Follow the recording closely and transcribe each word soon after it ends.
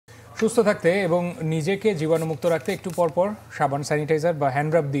সুস্থ থাকতে এবং নিজেকে জীবাণুমুক্ত রাখতে একটু পরপর সাবান, স্যানিটাইজার বা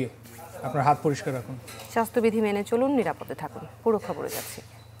হ্যান্ড রাব দিয়ে আপনার হাত পরিষ্কার রাখুন। স্বাস্থ্যবিধি মেনে চলুন, নিরাপদে থাকুন। পুরো খবরে যাচ্ছি।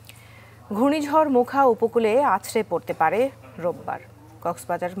 ঘূর্ণিঝড় মোখা উপকূলে আছড়ে পড়তে পারে রোববার।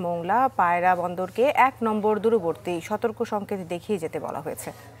 কক্সবাজার, মোংলা, পায়রা বন্দরকে ১ নম্বর দূরবর্তী সতর্ক সংকেত দেখিয়ে যেতে বলা হয়েছে।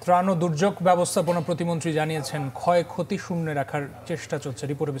 ত্রাণ ও দুর্যোগ ব্যবস্থাপনা প্রতিমন্ত্রী জানিয়েছেন, ক্ষয়ক্ষতি শূন্য রাখার চেষ্টা চলছে।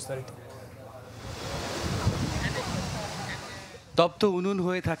 রিপোর্টে বিস্তারিত। তপ্ত উনুন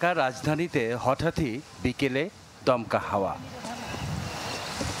হয়ে থাকা রাজধানীতে হঠাৎই বিকেলে দমকা হাওয়া,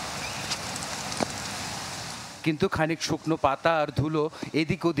 কিন্তু খানিক শুকনো পাতা আর ধুলো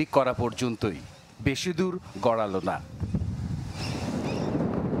এদিক ওদিক করা পর্যন্তই, বেশি দূর গড়ালো না।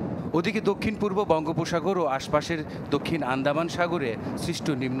 ওদিকে দক্ষিণ পূর্ব বঙ্গোপসাগর ও আশপাশের দক্ষিণ আন্দামান সাগরে সৃষ্ট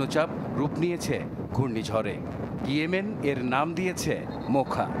নিম্নচাপ রূপ নিয়েছে ঘূর্ণিঝড়ে। ইয়েমেন এর নাম দিয়েছে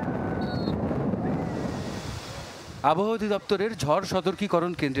মোখা। আবহাওয়া অধিদপ্তরের ঝড়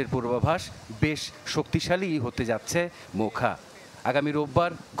সতর্কীকরণ কেন্দ্রের পূর্বাভাস, বেশ শক্তিশালী হতে যাচ্ছে মোখা। আগামী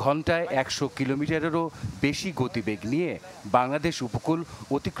রোববার ঘন্টায় ১০০ কিলোমিটারেরও বেশি গতিবেগ নিয়ে বাংলাদেশ উপকূল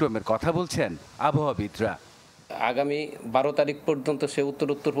অতিক্রমের কথা বলছেন আবহাওয়াবিদরা। আগামী ১২ তারিখ পর্যন্ত সে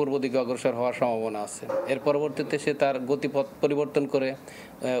উত্তর পূর্ব দিকে অগ্রসর হওয়ার সম্ভাবনা আছে। এর পরবর্তীতে সে তার গতিপথ পরিবর্তন করে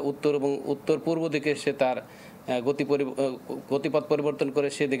উত্তর এবং উত্তর পূর্ব দিকে সে তার গতিপথ পরিবর্তন করে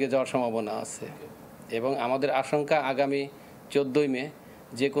সেদিকে যাওয়ার সম্ভাবনা আছে। এবং আমাদের আশঙ্কা আগামী ১৪ই মে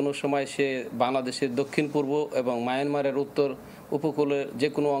যে কোনো সময় সে বাংলাদেশের দক্ষিণ পূর্ব এবং মায়ানমারের উত্তর উপকূলের যে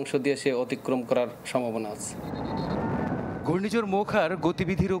কোনো অংশ দিয়ে সে অতিক্রম করার সম্ভাবনা আছে। ঘূর্ণিঝড় মোখার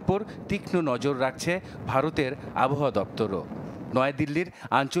গতিবিধির উপর তীক্ষ্ণ নজর রাখছে ভারতের আবহাওয়া দপ্তরও। নয়াদিল্লির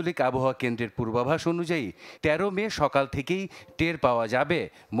আঞ্চলিক আবহাওয়া কেন্দ্রের পূর্বাভাস অনুযায়ী ১৩ মে সকাল থেকেই টের পাওয়া যাবে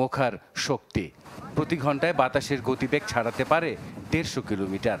মোখার শক্তি। প্রতি ঘন্টায় বাতাসের গতিবেগ ছাড়াতে পারে ১৫০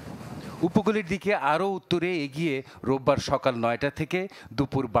 কিলোমিটার। উপকূলের দিকে আরও উত্তরে এগিয়ে রোববার সকাল ৯টা থেকে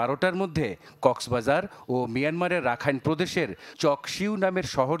দুপুর ১২টার মধ্যে কক্সবাজার ও মিয়ানমারের রাখাইন প্রদেশের চকশিউ নামের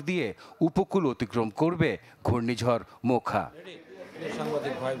শহর দিয়ে উপকূল অতিক্রম করবে ঘূর্ণিঝড় মোখা।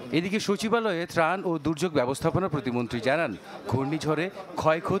 এদিকে সচিবালয়ে ত্রাণ ও দুর্যোগ ব্যবস্থাপনা প্রতিমন্ত্রী জানান, ঘূর্ণিঝড়ে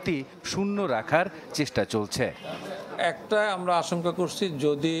ক্ষয়ক্ষতি শূন্য রাখার চেষ্টা চলছে। একটা আমরা আশঙ্কা করছি,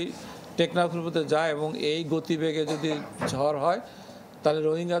 যদি টেকনাফের যায় এবং এই গতিবেগে যদি ঝড় হয়, তাহলে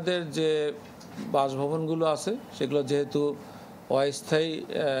রোহিঙ্গাদের যে বাসভবনগুলো আছে সেগুলো যেহেতু অস্থায়ী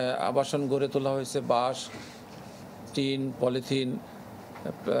আবাসন গড়ে তোলা হয়েছে, বাঁশ, টিন, পলিথিন,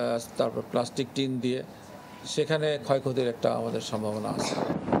 তারপর প্লাস্টিক টিন দিয়ে, সেখানে ক্ষয়ক্ষতির একটা আমাদের সম্ভাবনা আছে।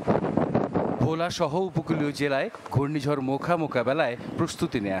 ভোলা সহ উপকূলীয় জেলায় ঘূর্ণিঝড় মোখা মোকাবেলায়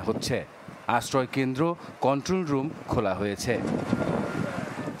প্রস্তুতি নেওয়া হচ্ছে। আশ্রয় কেন্দ্র, কন্ট্রোল রুম খোলা হয়েছে।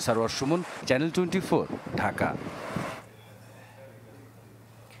 সরওয়ার সুমন, চ্যানেল 24, ঢাকা।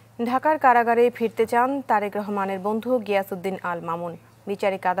 ঢাকার কারাগারে ফিরতে চান তারেক রহমানের বন্ধু গিয়াসউদ্দিন আল মামুন।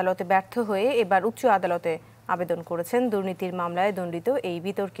 বিচারিক আদালতে ব্যর্থ হয়ে এবার উচ্চ আদালতে আবেদন করেছেন দুর্নীতির মামলায় দণ্ডিত এই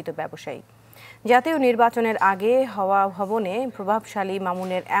বিতর্কিত ব্যবসায়ী। জাতীয় নির্বাচনের আগে হওয়া ভবনে প্রভাবশালী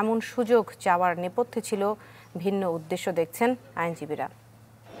মামুনের এমন সুযোগ চাওয়ার নেপথ্যে ছিল ভিন্ন উদ্দেশ্য দেখছেন আইনজীবীরা।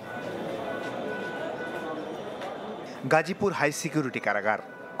 গাজীপুর হাই সিকিউরিটি কারাগার,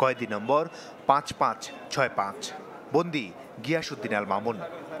 কয়েদি নম্বর 5565, বন্দী গিয়াসউদ্দিন আল মামুন।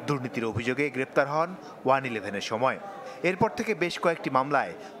 দুর্নীতির অভিযোগে গ্রেপ্তার হন 111-এর সময়। এরপর থেকে বেশ কয়েকটি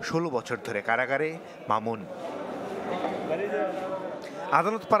মামলায় 16 বছর ধরে কারাগারে মামুন।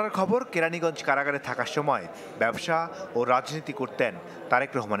 আদালত পাড়ার খবর, কেরানীগঞ্জ কারাগারে থাকার সময় ব্যবসা ও রাজনীতি করতেন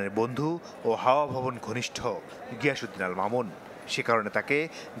তারেক রহমানের বন্ধু ও হাওয়া ভবন ঘনিষ্ঠ গিয়াসউদ্দিন আল মামুন। সে কারণে তাকে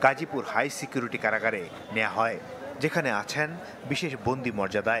গাজীপুর হাই সিকিউরিটি কারাগারে নেওয়া হয়, যেখানে আছেন বিশেষ বন্দী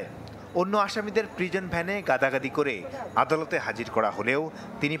মর্যাদায়। অন্য আসামিদের প্রিজন ভ্যানে গাদাগাদি করে আদালতে হাজির করা হলেও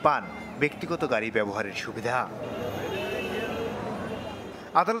তিনি পান ব্যক্তিগত গাড়ি ব্যবহারের সুবিধা।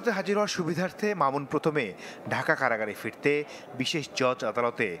 আদালতে হাজির হওয়ার সুবিধার্থে মামুন প্রথমে ঢাকা কারাগারে ফিরতে বিশেষ জজ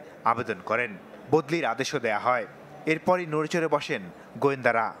আদালতে আবেদন করেন। বদলির আদেশও দেয়া হয়। এরপরই নড়েচড়ে বসেন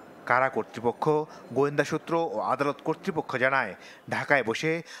গোয়েন্দারা। কারা কর্তৃপক্ষ, গোয়েন্দা সূত্র ও আদালত কর্তৃপক্ষ জানায়, ঢাকায়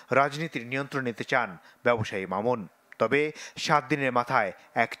বসে রাজনীতির নিয়ন্ত্রণ নিতে চান ব্যবসায়ী মামুন। তবে 7 দিনের মাথায়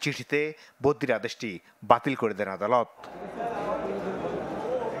এক চিঠিতে বদলির আদেশটি বাতিল করে দেন আদালত।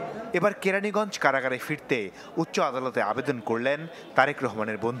 এবার কেরানীগঞ্জ কারাগারে ফিরতে উচ্চ আদালতে আবেদন করলেন তারেক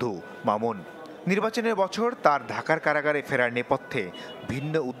রহমানের বন্ধু মামুন। নির্বাচনের বছর তার ঢাকার কারাগারে ফেরার নেপথ্যে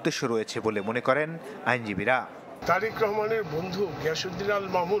ভিন্ন উদ্দেশ্য রয়েছে বলে মনে করেন আইনজীবীরা। তারেক রহমানের বন্ধু গিয়াসউদ্দিন আল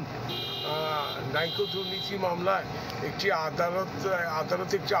মামুন নাইকো দুর্নীতি মামলায় একটি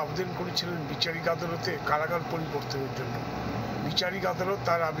আদালতে একটি আবেদন করেছিলেন বিচারিক আদালতে কারাগার পরিবর্তনের জন্য। বিচারিক আদালত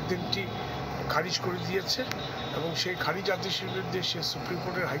তার আবেদনটি খারিজ করে দিয়েছে এবং সেই খারিজ আদেশের বিরুদ্ধে সে সুপ্রিম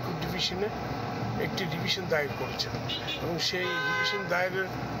কোর্টের হাইকোর্ট ডিভিশনে একটি ডিভিশন দায়ের করেছেন এবং সেই ডিভিশন দায়েরের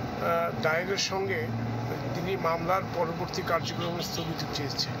দায়েরের সঙ্গে তিনি মামলার পরবর্তী কার্যক্রম স্থগিত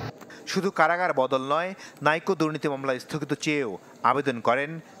চেয়েছে। শুধু কারাগার বদল নয়, নাইকো দুর্নীতি মামলা স্থগিত চেয়েও আবেদন করেন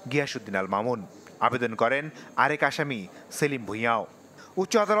গিয়াসউদ্দিন আল মামুন। আবেদন করেন আরেক আসামি সেলিম ভুঁইয়াও।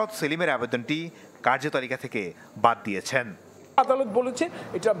 উচ্চ আদালত সেলিমের আবেদনটি কার্যতালিকা থেকে বাদ দিয়েছেন। আদালত বলেছে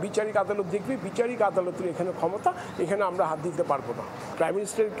এটা বিচারিক আদালত দেখবে, বিচারিক আদালতের এখানে ক্ষমতা, এখানে আমরা হাত দিতে পারবো না। প্রাইম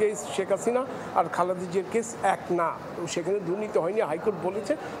মিনিস্টারের কেস শেখ হাসিনা আর খালেদা জিয়ার কেস এক না, সেখানে দুর্নীতি হয়নি হাইকোর্ট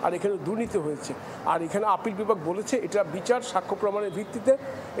বলেছে, আর এখানে দুর্নীতি হয়েছে। আর এখানে আপিল বিভাগ বলেছে এটা বিচার সাক্ষ্য প্রমাণের ভিত্তিতে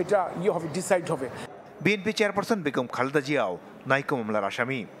এটা হবে, ডিসাইড হবে। BNP chairperson Begum Khaleda Xiao নাইকো মামলার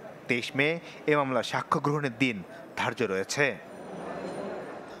আসামি। 23 মে এ মামলা সাক্ষ্য গ্রহণের দিন ধার্য রয়েছে।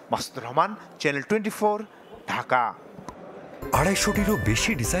 মাসুদুর রহমান, চ্যানেল 24, ঢাকা। 250-টিরও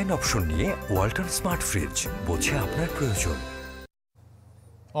বেশি ডিজাইন অপশন নিয়ে ওয়ালটন স্মার্ট ফ্রিজ, বোঝে আপনার প্রয়োজন।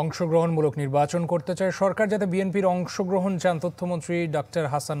 অংশগ্রহণমূলক নির্বাচন করতে চায় সরকার, যাতে বিএনপির অংশগ্রহণ চান তথ্যমন্ত্রী ডক্টর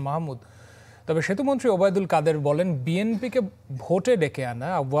হাসান মাহমুদ। তবে সেতুমন্ত্রী ওবায়দুল কাদের বলেন, বিএনপিকে ভোটে ডেকে আনা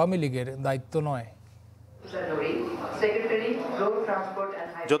আওয়ামী লীগের দায়িত্ব নয়।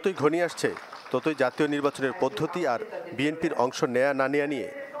 যতই ঘনিয়ে আসছে ততই জাতীয় নির্বাচনের পদ্ধতি আর বিএনপির অংশ নেয়া না নেয়া নিয়ে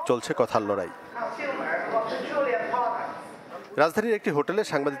চলছে কথার লড়াই। রাজধানীর একটি হোটেলে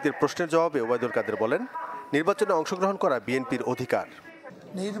সাংবাদিকদের প্রশ্নের জবাবে ওবায়দুল কাদের বলেন, নির্বাচনে অংশগ্রহণ করা বিএনপির অধিকার।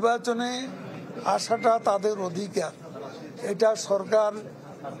 নির্বাচনে আসাটা তাদের অধিকার, এটা সরকার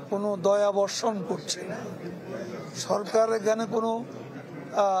কোনো দয়া বর্ষণ করছে না। সরকার এখানে কোনো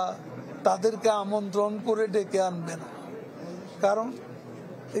তাদেরকে আমন্ত্রণ করে ডেকে আনবে না, কারণ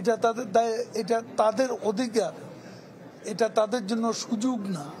এটা তাদের অধিকার, এটা তাদের জন্য সুযোগ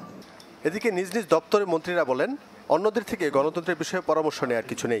না। এদিকে নিজ নিজ দপ্তরে মন্ত্রীরা বলেন, অন্যদের থেকে গণতন্ত্রের বিষয়ে পরামর্শ নেওয়ার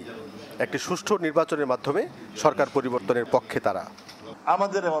কিছু নেই। একটি সুষ্ঠু নির্বাচনের মাধ্যমে সরকার পরিবর্তনের পক্ষে তারা।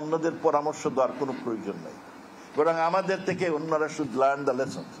 আমাদের অন্যদের পরামর্শ দেওয়ার কোনো প্রয়োজন নেই, বরং আমাদের থেকে অন্যরা শুড লার্ন দ্য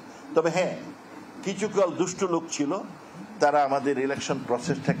লেসন। তবে হ্যাঁ, কিছু দুষ্ট লোক ছিল, তারা আমাদের ইলেকশন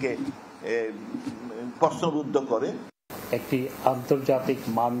প্রসেসটাকে প্রশ্নবিদ্ধ করে। একটি আন্তর্জাতিক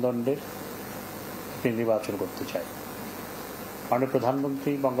মানদণ্ডের নির্বাচন করতে চাই। মাননীয়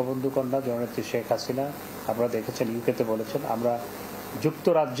প্রধানমন্ত্রী বঙ্গবন্ধু কন্যা জননেত্রী শেখ হাসিনা, আপনারা দেখেছেন, ইউকেতে বলেছেন আমরা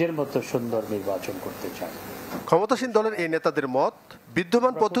যুক্তরাজ্যের মতো সুন্দর নির্বাচন করতে চাই। ক্ষমতাসীন দলের এই নেতাদের মত,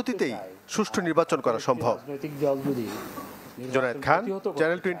 বিদ্যমান পদ্ধতিতেই সুষ্ঠু নির্বাচন করা সম্ভব। রাজনৈতিক দল যদি জুনায়েদ খান,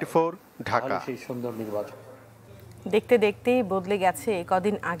 চ্যানেল 24, ঢাকা। সেই সুন্দর নির্বাচন। দেখতে দেখতেই বদলে গেছে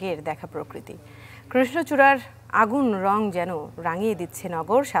কদিন আগের দেখা প্রকৃতি। কৃষ্ণচূড়ার আগুন রং যেন রাঙিয়ে দিচ্ছে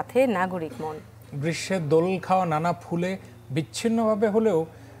নগর, সাথে নাগরিক মন। গ্রীষ্মের দোল খাওয়া নানা ফুলে বিচ্ছিন্নভাবে হলেও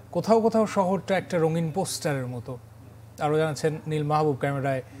কোথাও কোথাও শহরটা একটা রঙিন পোস্টারের মতো। আরও জানাচ্ছেন নীল মাহবুব,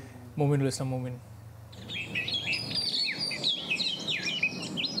 ক্যামেরায় মুমিনুল ইসলাম মুমিন।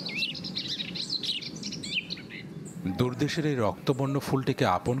 দূরদেশের এই রক্তবর্ণ ফুলটিকে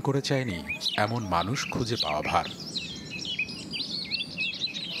আপন করে চায়নি এমন মানুষ খুঁজে পাওয়া ভার।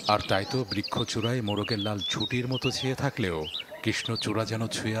 আর তাই তো বৃক্ষচূড়ায় মোরগের লাল ছুটির মতো ছেয়ে থাকলেও কৃষ্ণচূড়া যেন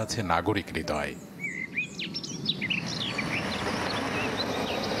ছুঁয়ে আছে নাগরিক হৃদয়।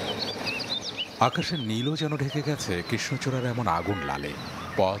 আকাশের নীলও যেন ঢেকে গেছে কৃষ্ণচূড়ার এমন আগুন লালে।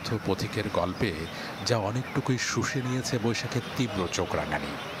 পথ ও পথিকের গল্পে যা অনেকটুকুই শুষে নিয়েছে বৈশাখের তীব্র চোখ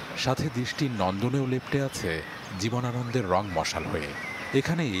রাঙানি, সাথে দৃষ্টির নন্দনেও লেপ্টে আছে জীবনানন্দের রং মশাল হয়ে।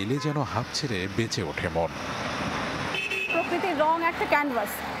 এখানে এলে যেন হাঁপ ছেড়ে বেঁচে ওঠে মন। প্রকৃতির রং একটা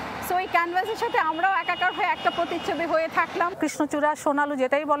ক্যানভাস, সো এই ক্যানভাসের সাথে আমরাও একাকার হয়ে একটা প্রতিচ্ছবি হয়ে থাকলাম। কৃষ্ণচূড়া, সোনালু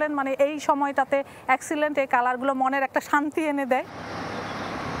যেটাই বলেন, মানে এই সময়টাতে এক্সিলেন্ট। এই কালারগুলো মনের একটা শান্তি এনে দেয়।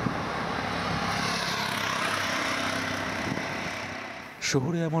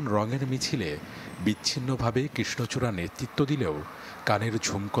 শহরে এমন রঙের মিছিলে বিচ্ছিন্নভাবে কৃষ্ণচূড়া নেতৃত্ব দিলেও কানের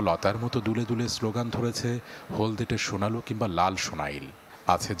ঝুমকো লতার মতো দুলে দুলে স্লোগান ধরেছে হলদেটে সোনালু কিংবা লাল সোনাইল,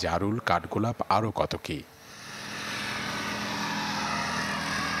 আছে জারুল, কাঠগোলাপ, আরও কত কি।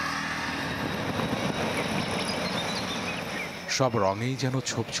 সব রঙেই যেন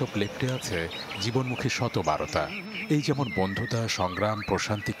ছোপ ছোপ লেপ্টে আছে জীবনমুখী শতবারতা। এই যেমন বন্ধুতা, সংগ্রাম,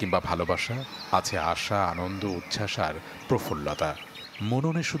 প্রশান্তি কিংবা ভালোবাসা, আছে আশা, আনন্দ, উচ্ছ্বাস আর প্রফুল্লতা।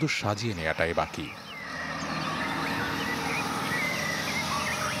 মননে শুধু সাজিয়ে নেওয়াটাই বাকি।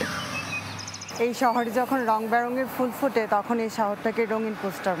 এই শহরে যখন রং বেরঙের ফুল ফোটে তখন এই শহরটাকে রঙিন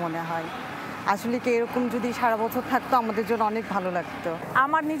পোস্টার মনে হয়। আসলে কি এরকম যদি সারা বছর থাকতো আমাদের জন্য অনেক ভালো লাগতো।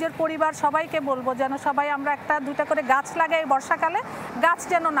 আমার নিজের পরিবার সবাইকে বলবো যেন সবাই আমরা একটা দুটা করে গাছ লাগাই বর্ষাকালে, গাছ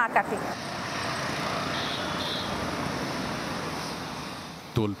যেন না কাটি।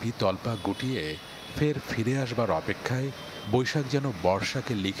 তল্পি তল্পা গুটিয়ে ফের ফিরে আসবার অপেক্ষায় বৈশাখ যেন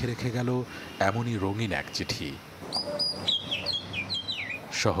বর্ষাকে লিখে রেখে গেল এমনই রঙিন এক চিঠি।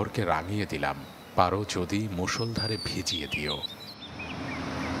 শহরকে রাঙিয়ে দিলাম, পারো যদি মুষলধারে ভিজিয়ে দিও।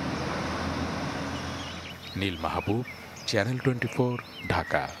 নীল মাহবুব, চ্যানেল 24,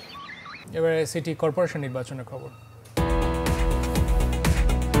 ঢাকা। এবারে সিটি কর্পোরেশন নির্বাচনের খবর।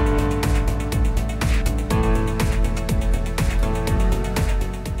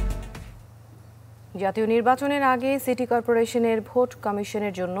 জাতীয় নির্বাচনের আগে সিটি কর্পোরেশনের ভোট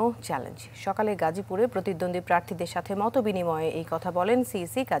কমিশনের জন্য চ্যালেঞ্জ। সকালে গাজীপুরে প্রতিদ্বন্দ্বী প্রার্থীদের সাথে মতবিনিময়ে এই কথা বলেন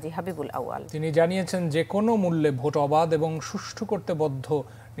সিইসি কাজী হাবিবুল আউয়াল। তিনি জানিয়েছেন যে কোনো মূল্যে ভোট অবাধ এবং সুষ্ঠু করতে বদ্ধ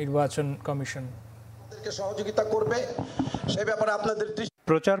নির্বাচন কমিশন। সহযোগিতা করবে সেই ব্যাপারে আপনাদের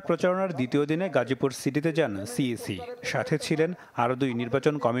প্রচারণার দ্বিতীয় দিনে গাজীপুর সিটিতে যান সিইসি। সাথে ছিলেন আরও 2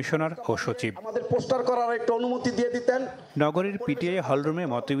 নির্বাচন কমিশনার ও সচিব। আমাদের পোস্টার করার একটা অনুমতি দিয়ে দিতেন। নগরীর পিটিআই হলরুমে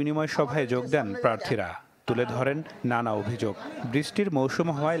মতবিনিময় সভায় যোগ দেন প্রার্থীরা। তুলে ধরেন নানা অভিযোগ। বৃষ্টির মৌসুম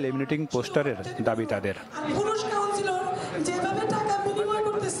হওয়ায় লেমিনেটিং পোস্টারের দাবি তাদের। পুরুষ কাউন্সিলর যেভাবে টাকা বিনিময়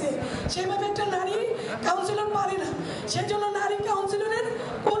করতেছে সেভাবে একটা নারী কাউন্সিলর পারে না, সেজন্য নারী কাউন্সিলরের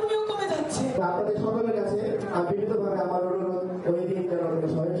কর্মীও কমে যাচ্ছে। আপনাদের সকলের কাছে বিনীতভাবে আমার অনুরোধ ওই দিন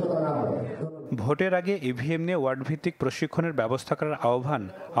সহিংসতা না হয়। ভোটের আগে ইভিএম নিয়ে ওয়ার্ড ভিত্তিক প্রশিক্ষণের ব্যবস্থা করার আহ্বান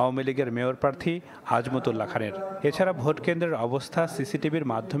আওয়ামী লীগের মেয়র প্রার্থী আজমতুল্লাহ খানের। এছাড়া ভোট কেন্দ্রের অবস্থা সিসিটিভির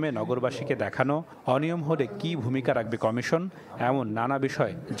মাধ্যমে নগরবাসীকে দেখানো, অনিয়ম হলে কী ভূমিকা রাখবে কমিশন, এমন নানা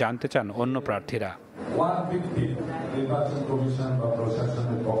বিষয় জানতে চান অন্য প্রার্থীরা। নির্বাচন কমিশন বা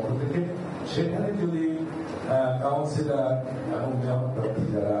প্রশাসনের পক্ষ থেকে সেখানে যদি কাউন্সিলর এবং জনপ্রতিনিধি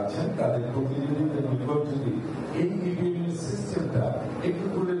যারা আছেন তাদের প্রতিনিধিদের নিকট যদি এই ইভিএম সিস্টেমটা একটু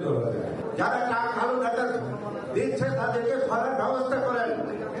তুলে ধরা যায়। যারা টাকা ভালো টাকা দিচ্ছে তাদেরকে ধরার ব্যবস্থা করেন,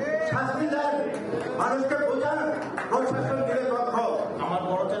 শাস্তি দেন, মানুষকে বোঝান প্রশাসন নিরপেক্ষ। আমার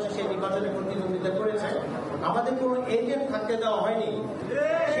বড় চাষি সেই নির্বাচনে প্রতিদ্বন্দ্বিতা করেছে, আমাদের কোনো এজেন্ট থাকতে দেওয়া হয়নি।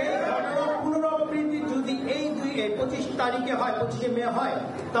 সেই ঘটনার পুনরাবৃত্তি যদি এই 25 তারিখে হয়, 25শে মে হয়,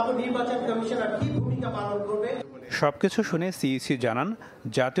 তখন নির্বাচন কমিশনার কি ভূমিকা পালন করবে? সবকিছু শুনে সিইসি জানান,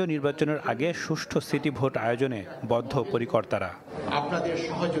 জাতীয় নির্বাচনের আগে সুষ্ঠু সিটি ভোট আয়োজনে বদ্ধপরিকর তারা। আপনাদের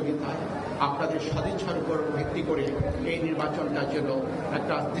সহযোগিতায়, আপনাদের সদিচ্ছার উপর ভিত্তি করে এই নির্বাচনটার জন্য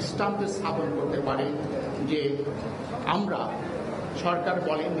একটা দৃষ্টান্ত স্থাপন করতে পারে যে আমরা, সরকার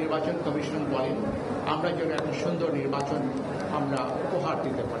বলেন, নির্বাচন কমিশন বলেন, আমরা যেন একটা সুন্দর নির্বাচন আমরা উপহার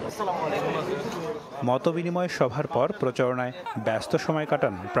দিতে পারি। মতবিনিময় সভার পর প্রচারণায় ব্যস্ত সময়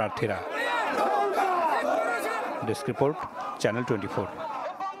কাটান প্রার্থীরা। Desk report, channel 24।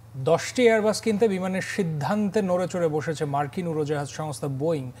 10টি এয়ারবাস কিনতে বিমানের সিদ্ধান্তে নড়েচড়ে বসেছে মার্কিন উড়োজাহাজ সংস্থা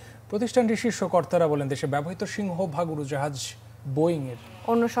বোয়িং। প্রতিষ্ঠানটির শীর্ষ কর্তারা বলেন, দেশে ব্যবহৃত সিংহভাগ উড়োজাহাজ বোয়িং এর।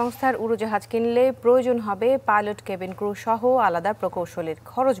 অন্য সংস্থার উড়োজাহাজ কিনলে প্রয়োজন হবে পাইলট, কেবিন ক্রু সহ আলাদা প্রকৌশলীর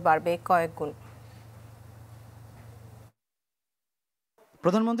খরচ বাড়বে কয়েক গুণ।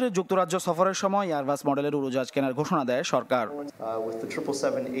 প্রধানমন্ত্রীর যুক্তরাজ্য সফরের সময় এয়ারবাস মডেলের উড়োজাহাজ কেনার ঘোষণা দেয় সরকার।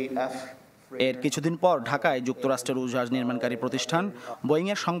 এর কিছুদিন পর ঢাকায় যুক্তরাষ্ট্রের উড়োজাহাজ নির্মাণকারী প্রতিষ্ঠান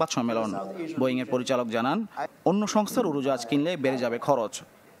বোয়িংয়ের সংবাদ সম্মেলন। বোয়িংয়ের পরিচালক জানান, অন্য সংস্থার উড়োজাহাজ কিনলে বেড়ে যাবে খরচ।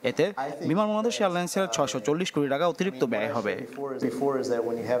 এতে বিমান বাংলাদেশ এয়ারলাইন্সের 640 কোটি টাকা অতিরিক্ত ব্যয় হবে।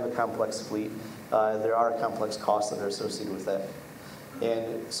 And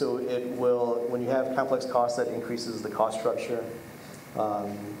so it will, when you have complex costs, that increases the cost structure,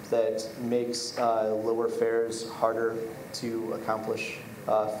 that makes lower fares harder to accomplish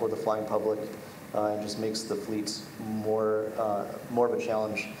for the flying public, and just makes the fleet more of a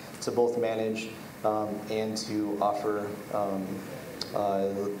challenge to both manage and to offer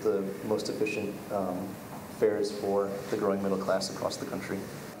the most efficient fares for the growing middle class across the country.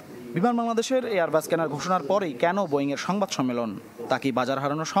 বিমান বাংলাদেশের Airbus কেনার ঘোষণার পরেই কেন বোয়িংয়ের সংবাদ সম্মেলন? তা কি বাজার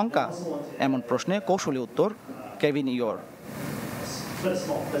হারানোর শঙ্কা? এমন প্রশ্নে কৌশলী উত্তর কেভিন ইয়োর।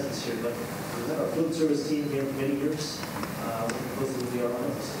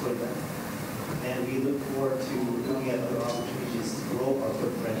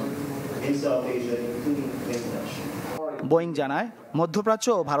 বোয়িং জানায়, মধ্যপ্রাচ্য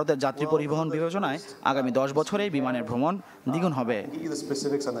ও ভারতের যাত্রী পরিবহন বিবেচনায় আগামী 10 বছরে বিমানের ভ্রমণ দ্বিগুণ হবে।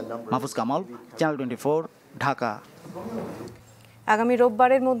 মাহফুজ কামাল, চ্যানেল 24, ঢাকা। আগামী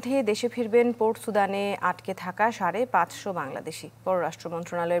রোববারের মধ্যে দেশে ফিরবেন পোর্ট সুদানে আটকে থাকা 550 বাংলাদেশি। পররাষ্ট্র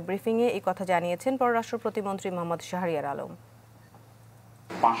মন্ত্রণালয়ের ব্রিফিংয়ে এই কথা জানিয়েছেন পররাষ্ট্র প্রতিমন্ত্রী মোহাম্মদ শাহরিয়ার আলম।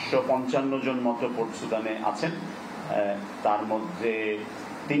 555 জন মতো পোর্ট সুদানে আছেন, তার মধ্যে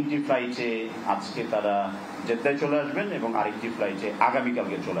 3টি ফ্লাইটে আজকে তারা জেদ্দায় চলে আসবেন এবং আরেকটি ফ্লাইটে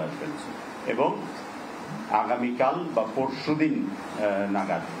আগামীকালকে চলে আসবেন এবং আগামীকাল বা পরশুদিন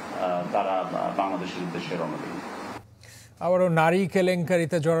নাগাদ তারা বাংলাদেশের উদ্দেশ্যে রওনা দেবেন। আবারও নারী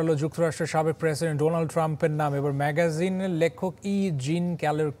কেলেঙ্কারিতে জড়ালো যুক্তরাষ্ট্রের সাবেক প্রেসিডেন্ট ডোনাল্ড ট্রাম্পের নাম। এবার ম্যাগাজিনের লেখক জিন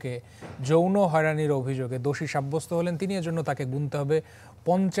ক্যালারকে যৌন হয়রানির অভিযোগে দোষী সাব্যস্ত হলেন তিনি। এজন্য তাকে গুনতে হবে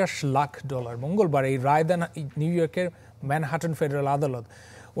 $50 লাখ। মঙ্গলবার এই রায় দেন নিউ ইয়র্কের ম্যানহাটন ফেডারেল আদালত।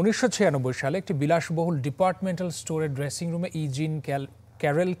 1996 সালে একটি বিলাসবহুল ডিপার্টমেন্টাল স্টোরের ড্রেসিং রুমে জিন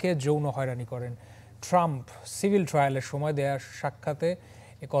ক্যারেলকে যৌন হয়রানি করেন ট্রাম্প। সিভিল ট্রায়ালের সময় দেয়া সাক্ষাতে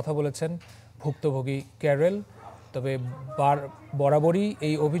কথা বলেছেন ভুক্তভোগী ক্যারেল। তবে বরাবরই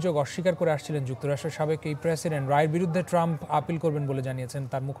এই অভিযোগ অস্বীকার করে আসছিলেন যুক্তরাষ্ট্রের সাবেক এই প্রেসিডেন্ট। রায়ের বিরুদ্ধে ট্রাম্প আপিল করবেন বলে জানিয়েছেন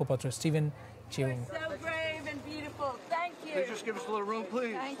তার মুখপাত্র Steven chewing. Just give us a little room,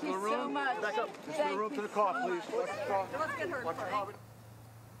 please. Thank you so much. Back up. Just a little room to the car, please. Let's get her.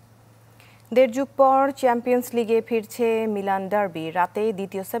 দেড় যুগ পর চ্যাম্পিয়ন্স লিগে ফিরছে মিলান ডার্বি। রাতে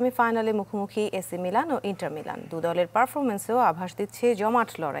দ্বিতীয় সেমিফাইনালে মুখোমুখি এসি মিলান ও inter Milan. দু দলের পারফরমেন্সেও আভাস দিচ্ছে জমাট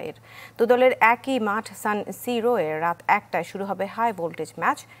লড়াইয়ের। দু দলের একই মাঠ সান সিরোয়ে রাত 1টায় শুরু হবে হাই ভোল্টেজ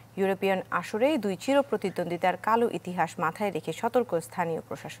ম্যাচ। ইউরোপিয়ান আসরে দুই চিরপ্রতিদ্বন্দ্বিতার কালো ইতিহাস মাথায় রেখে সতর্ক স্থানীয়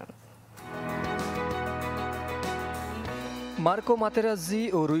প্রশাসন। মার্কো মাতেরাজ্জি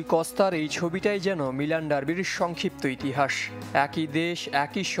ও রুই কস্তার এই ছবিটাই যেন মিলান ডার্বির সংক্ষিপ্ত ইতিহাস। একই দেশ,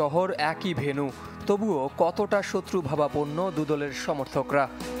 একই শহর, একই ভেন্যু, তবুও কতটা শত্রুভাবাপন্ন দুদলের সমর্থকরা।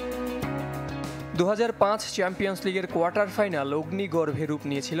 2005 চ্যাম্পিয়ন্স লিগের কোয়ার্টার ফাইনাল অগ্নিগর্ভে রূপ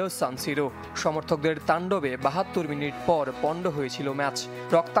নিয়েছিল সান সিরো। সমর্থকদের তাণ্ডবে 72 মিনিট পর পণ্ড হয়েছিল ম্যাচ।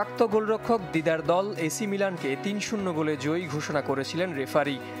 রক্তাক্ত গোলরক্ষক দিদার দল এসি মিলানকে 3-0 গোলে জয়ী ঘোষণা করেছিলেন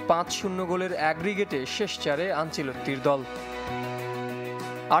রেফারি। 5-0 গোলের অ্যাগ্রিগেটে শেষ চারে আনচেলত্তির দল।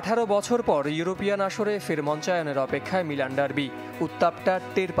 18 বছর পর ইউরোপিয়ান আসরে ফের মঞ্চায়নের অপেক্ষায় মিলান ডার্বি। উত্তাপটা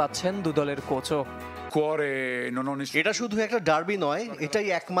টের পাচ্ছেন দুদলের কোচও। এটা শুধু একটা ডার্বি নয়, এটাই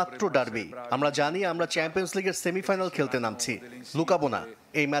একমাত্র ডার্বি। আমরা জানি আমরা চ্যাম্পিয়ন্স লিগের সেমিফাইনাল খেলতে নামছি, লুকাবো না।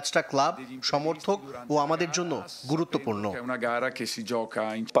 এই ম্যাচটা ক্লাব, সমর্থক ও আমাদের জন্য গুরুত্বপূর্ণ।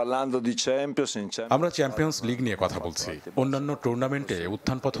 আমরা চ্যাম্পিয়ন্স লিগ নিয়ে কথা বলছি। অন্যান্য টুর্নামেন্টে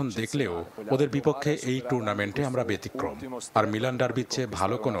উত্থান পতন দেখলেও ওদের বিপক্ষে এই টুর্নামেন্টে আমরা ব্যতিক্রম। আর মিলান ডার্বির চেয়ে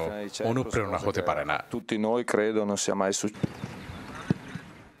ভালো কোনো অনুপ্রেরণা হতে পারে না।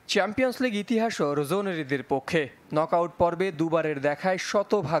 চ্যাম্পিয়ন্স লিগ ইতিহাসও রোজোনেরিদের পক্ষে। নকআউট পর্বে দুবারের দেখায়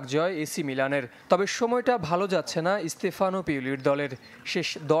শতভাগ জয় এসি মিলানের। তবে সময়টা ভালো যাচ্ছে না স্তেফানো পিউলির দলের। শেষ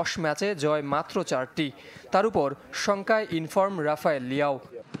 10 ম্যাচে জয় মাত্র 4টি। তার উপর শঙ্কায় ইনফর্ম রাফায়েল লিয়াও।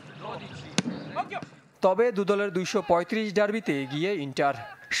 তবে দুদলের 235 ডার্বিতে এগিয়ে ইন্টার।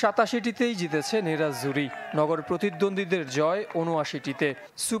 87টিতেই জিতেছে নেরাজ্জুরি। নগর প্রতিদ্বন্দ্বীদের জয় 79টিতে।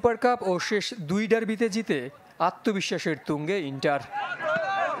 সুপার কাপ ও শেষ 2 ডার্বিতে জিতে আত্মবিশ্বাসের তুঙ্গে ইন্টার।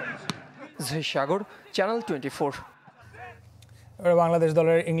 সাগর, চ্যানেল 24। এবার বাংলাদেশ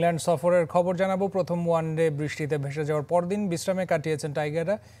দলের ইংল্যান্ড সফরের খবর জানাবো। প্রথম ওয়ানডে বৃষ্টিতে ভেসে যাওয়ার পরদিন বিশ্রামে কাটিয়েছেন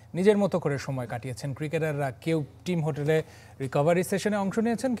টাইগাররা। নিজের মতো করে সময় কাটিয়েছেন ক্রিকেটাররা। কেউ টিম হোটেলে রিকভারি সেশনে অংশ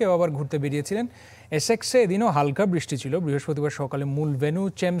নিয়েছেন, কেউ আবার ঘুরতে বেরিয়েছিলেন। এসেক্সে এদিনও হালকা বৃষ্টি ছিল। বৃহস্পতিবার সকালে মূল ভেন্যু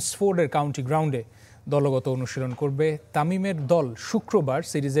চেমসফোর্ডের কাউন্টি গ্রাউন্ডে দলগত অনুশীলন করবে তামিমের দল। শুক্রবার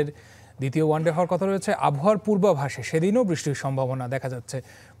সিরিজের দ্বিতীয় ওয়ানডে হওয়ার কথা রয়েছে। আবহাওয়ার পূর্বাভাসে সেদিনও বৃষ্টির সম্ভাবনা দেখা যাচ্ছে।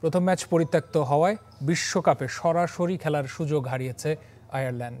 প্রথম ম্যাচ পরিত্যক্ত হওয়ায় বিশ্বকাপে সরাসরি খেলার সুযোগ হারিয়েছে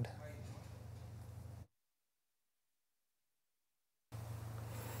আয়ারল্যান্ড।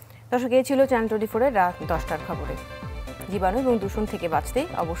 দর্শক, এই ছিল চ্যানেল 24-এর রাত 10টার খবরে। জীবাণু এবং দূষণ থেকে বাঁচতে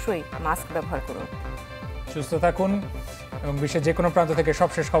অবশ্যই মাস্ক ব্যবহার করুন। সুস্থ থাকুন এবং বিশ্বের যে কোনো প্রান্ত থেকে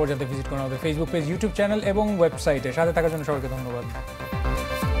সবশেষ খবর জানতে ভিজিট করুন আমাদের ফেসবুক পেজ, ইউটিউব চ্যানেল এবং ওয়েবসাইটে। সাথে থাকার জন্য সবাইকে ধন্যবাদ।